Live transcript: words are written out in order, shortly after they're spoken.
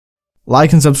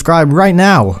Like and subscribe right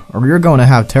now, or you're going to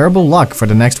have terrible luck for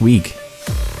the next week.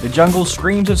 The jungle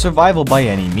screams of survival by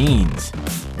any means.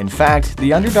 In fact,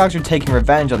 the underdogs are taking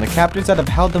revenge on the captors that have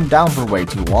held them down for way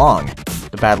too long.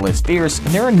 The battle is fierce, and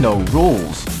there are no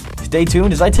rules. Stay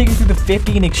tuned as I take you through the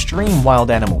 15 extreme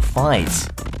wild animal fights.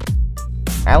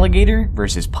 Alligator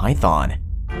versus python.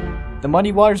 The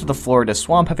muddy waters of the Florida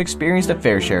swamp have experienced a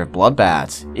fair share of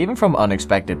bloodbaths, even from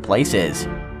unexpected places.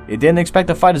 You didn't expect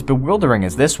a fight as bewildering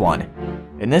as this one.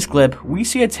 In this clip, we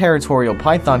see a territorial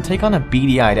python take on a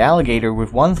beady-eyed alligator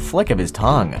with one flick of his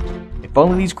tongue. If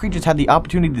only these creatures had the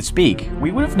opportunity to speak,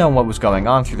 we would have known what was going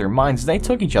on through their minds as they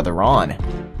took each other on.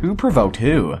 Who provoked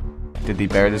who? Did they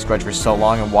bear this grudge for so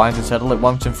long and wanted to settle it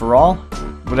once and for all?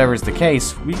 Whatever is the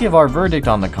case, we give our verdict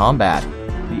on the combat.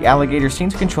 The alligator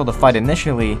seemed to control the fight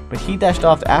initially, but he dashed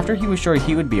off after he was sure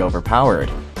he would be overpowered.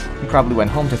 He probably went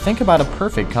home to think about a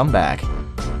perfect comeback.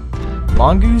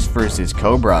 Mongoose versus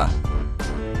cobra.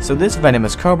 So this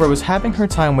venomous cobra was having her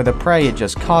time with a prey it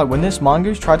just caught when this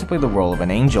mongoose tried to play the role of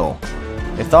an angel.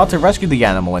 It thought to rescue the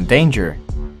animal in danger,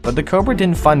 but the cobra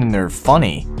didn't find the nerve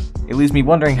funny. It leaves me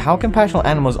wondering how compassionate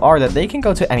animals are that they can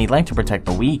go to any length to protect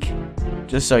the weak.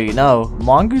 Just so you know,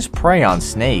 mongoose prey on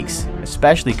snakes,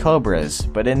 especially cobras,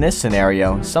 but in this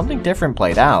scenario, something different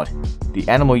played out. The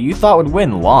animal you thought would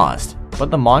win lost, but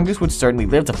the mongoose would certainly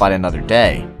live to fight another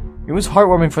day. It was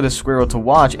heartwarming for the squirrel to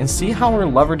watch and see how her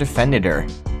lover defended her.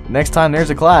 Next time there's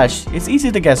a clash, it's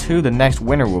easy to guess who the next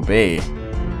winner will be.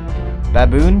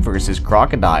 Baboon versus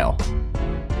crocodile.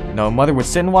 No mother would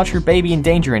sit and watch her baby in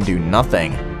danger and do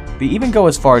nothing. They even go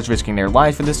as far as risking their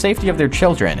lives for the safety of their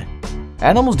children.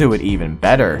 Animals do it even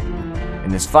better.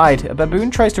 In this fight, a baboon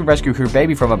tries to rescue her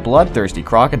baby from a bloodthirsty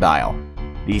crocodile.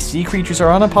 These sea creatures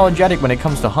are unapologetic when it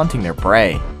comes to hunting their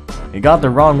prey. They got the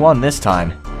wrong one this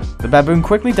time. The baboon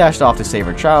quickly dashed off to save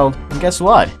her child, and guess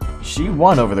what? She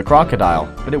won over the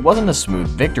crocodile, but it wasn't a smooth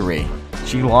victory.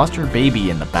 She lost her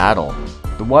baby in the battle.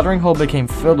 The watering hole became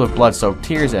filled with blood-soaked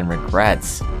tears and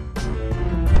regrets.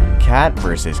 Cat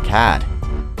versus cat.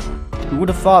 Who would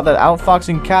have thought that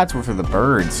outfoxing cats were for the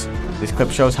birds? This clip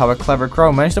shows how a clever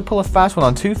crow managed to pull a fast one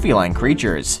on two feline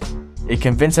creatures. It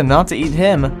convinced them not to eat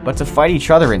him, but to fight each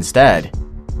other instead.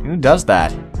 Who does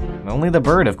that? Only the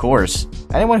bird, of course.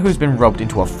 Anyone who's been roped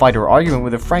into a fight or argument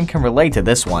with a friend can relate to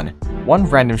this one. One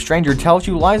random stranger tells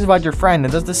you lies about your friend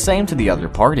and does the same to the other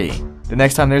party. The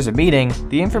next time there's a meeting,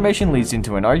 the information leads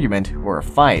into an argument or a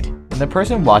fight, and the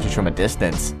person watches from a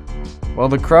distance. Well,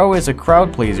 the crow is a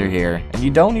crowd pleaser here, and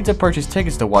you don't need to purchase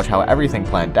tickets to watch how everything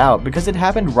planned out because it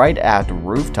happened right at the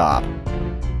rooftop.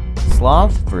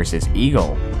 Sloth versus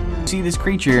eagle. See this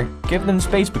creature, give them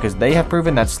space because they have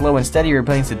proven that slow and steady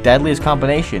remains the deadliest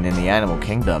combination in the animal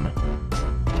kingdom.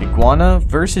 Iguana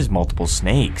versus multiple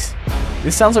snakes.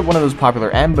 This sounds like one of those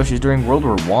popular ambushes during World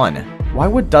War I. Why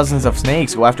would dozens of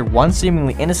snakes go after one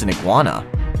seemingly innocent iguana?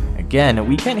 Again,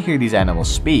 we can't hear these animals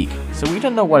speak, so we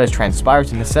don't know what has transpired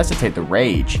to necessitate the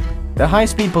rage. The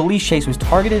high-speed police chase was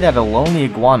targeted at a lonely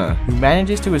iguana who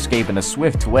manages to escape in a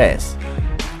swift twist.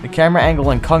 The camera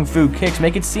angle and kung fu kicks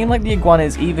make it seem like the iguana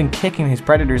is even kicking his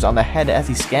predators on the head as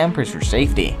he scampers for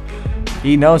safety.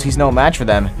 He knows he's no match for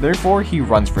them, therefore he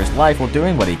runs for his life while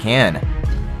doing what he can.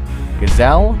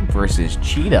 Gazelle versus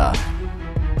cheetah.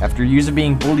 After years of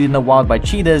being bullied in the wild by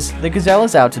cheetahs, the gazelle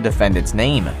is out to defend its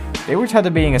name. They were tired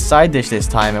of being a side dish this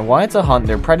time and wanted to hunt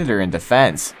their predator in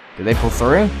defense. Did they pull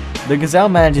through? The gazelle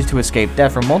manages to escape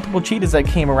death from multiple cheetahs that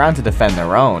came around to defend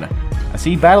their own. As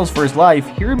he battles for his life,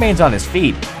 he remains on his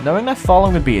feet, knowing that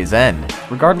falling would be his end.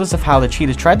 Regardless of how the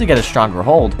cheetahs tried to get a stronger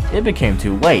hold, it became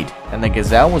too late, and the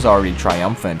gazelle was already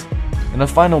triumphant. In a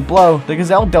final blow, the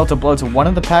gazelle dealt a blow to one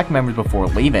of the pack members before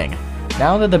leaving.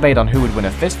 Now the debate on who would win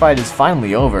a fistfight is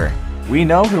finally over. We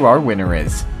know who our winner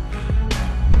is.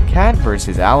 Cat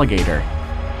versus alligator.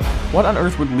 What on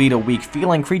earth would lead a weak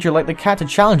feline creature like the cat to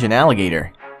challenge an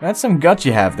alligator? That's some guts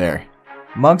you have there.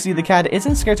 Muggsy the cat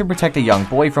isn't scared to protect a young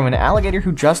boy from an alligator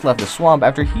who just left the swamp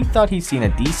after he thought he'd seen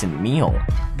a decent meal.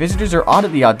 Visitors are awed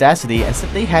at the audacity and said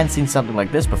they hadn't seen something like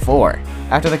this before.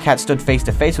 After the cat stood face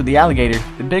to face with the alligator,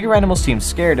 the bigger animal seemed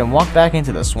scared and walked back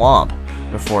into the swamp.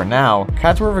 Before now,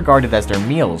 cats were regarded as their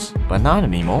meals, but not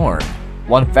anymore.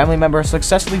 One family member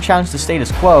successfully challenged the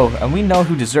status quo, and we know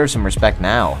who deserves some respect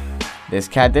now. This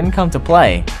cat didn't come to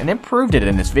play, and it proved it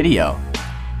in this video.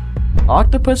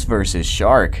 Octopus versus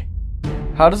shark.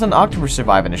 How does an octopus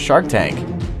survive in a shark tank?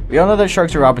 We all know that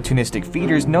sharks are opportunistic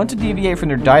feeders known to deviate from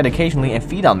their diet occasionally and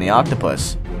feed on the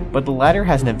octopus. But the latter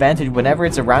has an advantage whenever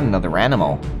it's around another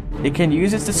animal. It can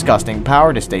use its disgusting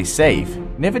power to stay safe,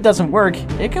 and if it doesn't work,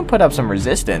 it can put up some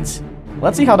resistance.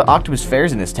 Let's see how the octopus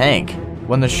fares in this tank.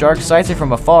 When the shark sights it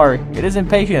from afar, it is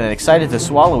impatient and excited to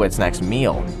swallow its next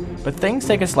meal. But things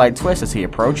take a slight twist as he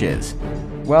approaches.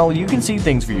 Well, you can see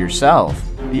things for yourself.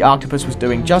 The octopus was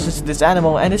doing justice to this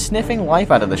animal and is sniffing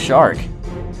life out of the shark.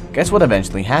 Guess what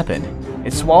eventually happened?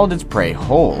 It swallowed its prey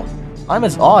whole. I'm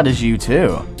as awed as you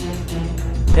too.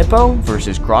 Hippo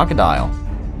versus crocodile.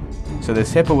 So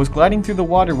this hippo was gliding through the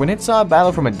water when it saw a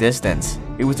battle from a distance.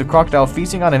 It was the crocodile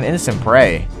feasting on an innocent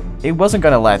prey. It wasn't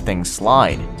gonna let things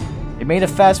slide. It made a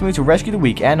fast move to rescue the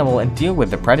weak animal and deal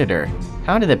with the predator.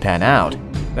 How did it pan out?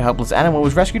 The helpless animal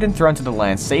was rescued and thrown to the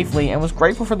land safely and was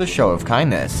grateful for the show of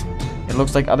kindness. It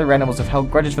looks like other animals have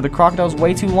held grudges for the crocodiles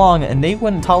way too long and they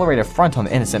wouldn't tolerate affront on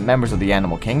innocent members of the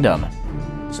animal kingdom.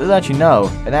 So that you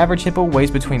know, an average hippo weighs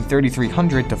between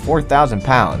 3,300 to 4,000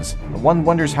 pounds, and one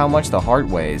wonders how much the heart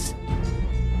weighs.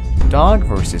 Dog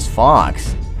versus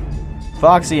fox.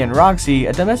 Foxy and Roxy,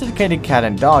 a domesticated cat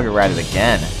and dog, are at it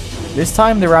again. This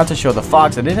time they're out to show the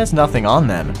fox that it has nothing on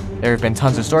them. There have been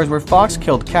tons of stories where fox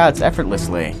killed cats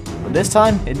effortlessly, but this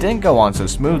time it didn't go on so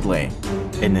smoothly.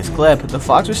 In this clip, the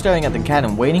fox was staring at the cat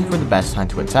and waiting for the best time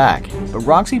to attack, but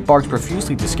Roxy barked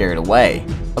profusely to scare it away.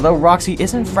 Although Roxy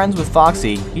isn't friends with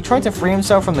Foxy, he tried to free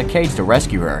himself from the cage to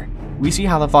rescue her. We see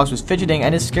how the fox was fidgeting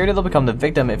and is scared it'll become the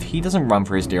victim if he doesn't run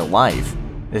for his dear life.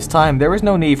 This time, there was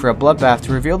no need for a bloodbath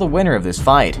to reveal the winner of this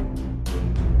fight.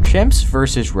 Chimps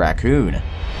versus raccoon.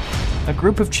 A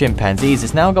group of chimpanzees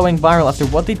is now going viral after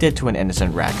what they did to an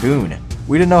innocent raccoon.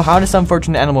 We don't know how this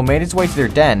unfortunate animal made its way to their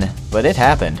den, but it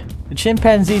happened. The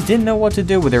chimpanzees didn't know what to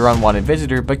do with their unwanted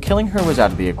visitor, but killing her was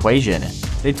out of the equation.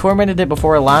 They tormented it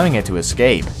before allowing it to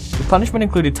escape. The punishment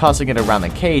included tossing it around the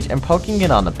cage and poking it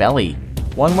on the belly.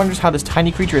 One wonders how this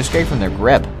tiny creature escaped from their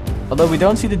grip. Although we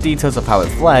don't see the details of how it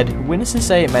fled, witnesses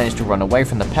say it managed to run away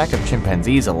from the pack of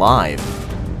chimpanzees alive.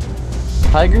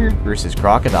 Tiger versus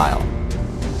crocodile.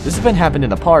 This event happened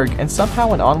in a park, and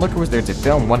somehow an onlooker was there to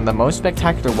film one of the most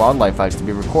spectacular wildlife fights to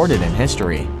be recorded in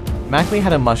history. Mackley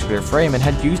had a muscular frame and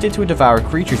had used it to devour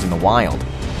creatures in the wild.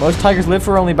 Most tigers live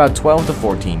for only about 12 to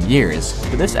 14 years,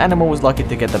 but this animal was lucky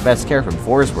to get the best care from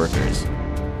forest workers.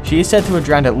 She is said to have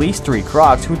drowned at least 3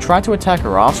 crocs who tried to attack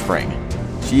her offspring.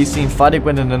 She is seen fighting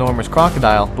with an enormous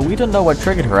crocodile, but we don't know what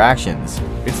triggered her actions.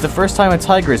 It's the first time a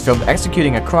tiger is filmed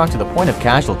executing a croc to the point of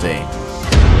casualty.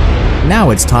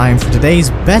 Now it's time for today's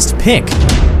best pick.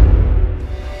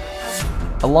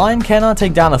 A lion cannot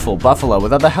take down a full buffalo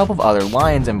without the help of other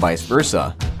lions and vice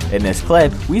versa. In this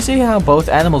clip, we see how both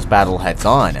animals battle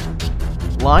heads-on.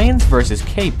 Lions versus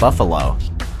Cape buffalo.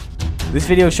 This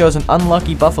video shows an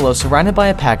unlucky buffalo surrounded by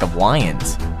a pack of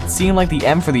lions. It seemed like the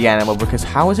end for the animal because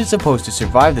how is it supposed to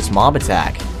survive this mob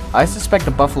attack? I suspect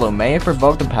the buffalo may have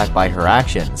provoked the pack by her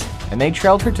actions, and they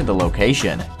trailed her to the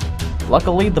location.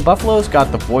 Luckily, the buffaloes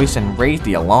got the voice and raised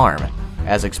the alarm.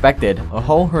 As expected, a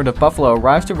whole herd of buffalo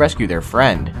arrives to rescue their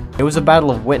friend. It was a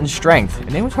battle of wit and strength,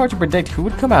 and it was hard to predict who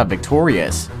would come out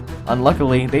victorious.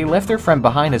 Unluckily, they left their friend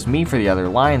behind as meat for the other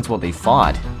lions while they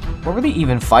fought. What were they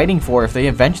even fighting for if they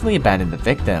eventually abandoned the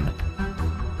victim?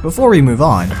 Before we move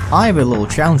on, I have a little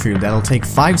challenge for you that'll take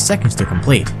 5 seconds to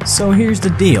complete. So here's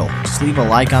the deal, just leave a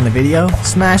like on the video,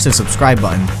 smash the subscribe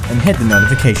button, and hit the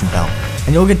notification bell,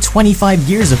 and you'll get 25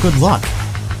 years of good luck.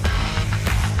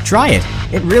 Try it,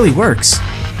 it really works.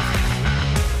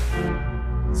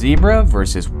 Zebra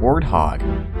versus warthog.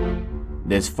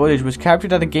 This footage was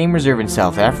captured at a game reserve in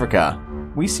South Africa.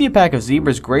 We see a pack of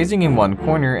zebras grazing in one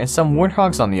corner and some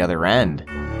warthogs on the other end.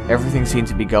 Everything seemed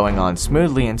to be going on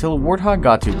smoothly until a warthog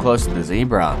got too close to the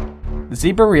zebra. The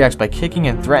zebra reacts by kicking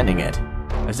and threatening it.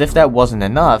 As if that wasn't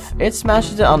enough, it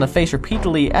smashes it on the face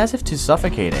repeatedly as if to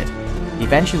suffocate it.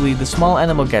 Eventually, the small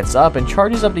animal gets up and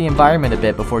charges up the environment a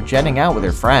bit before jetting out with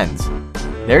her friends.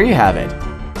 There you have it.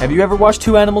 Have you ever watched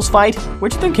 2 animals fight?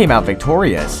 Which of them came out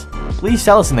victorious? Please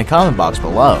tell us in the comment box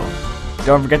below.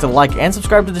 Don't forget to like and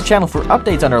subscribe to the channel for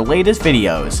updates on our latest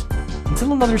videos.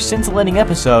 Until another scintillating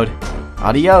episode,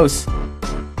 adios!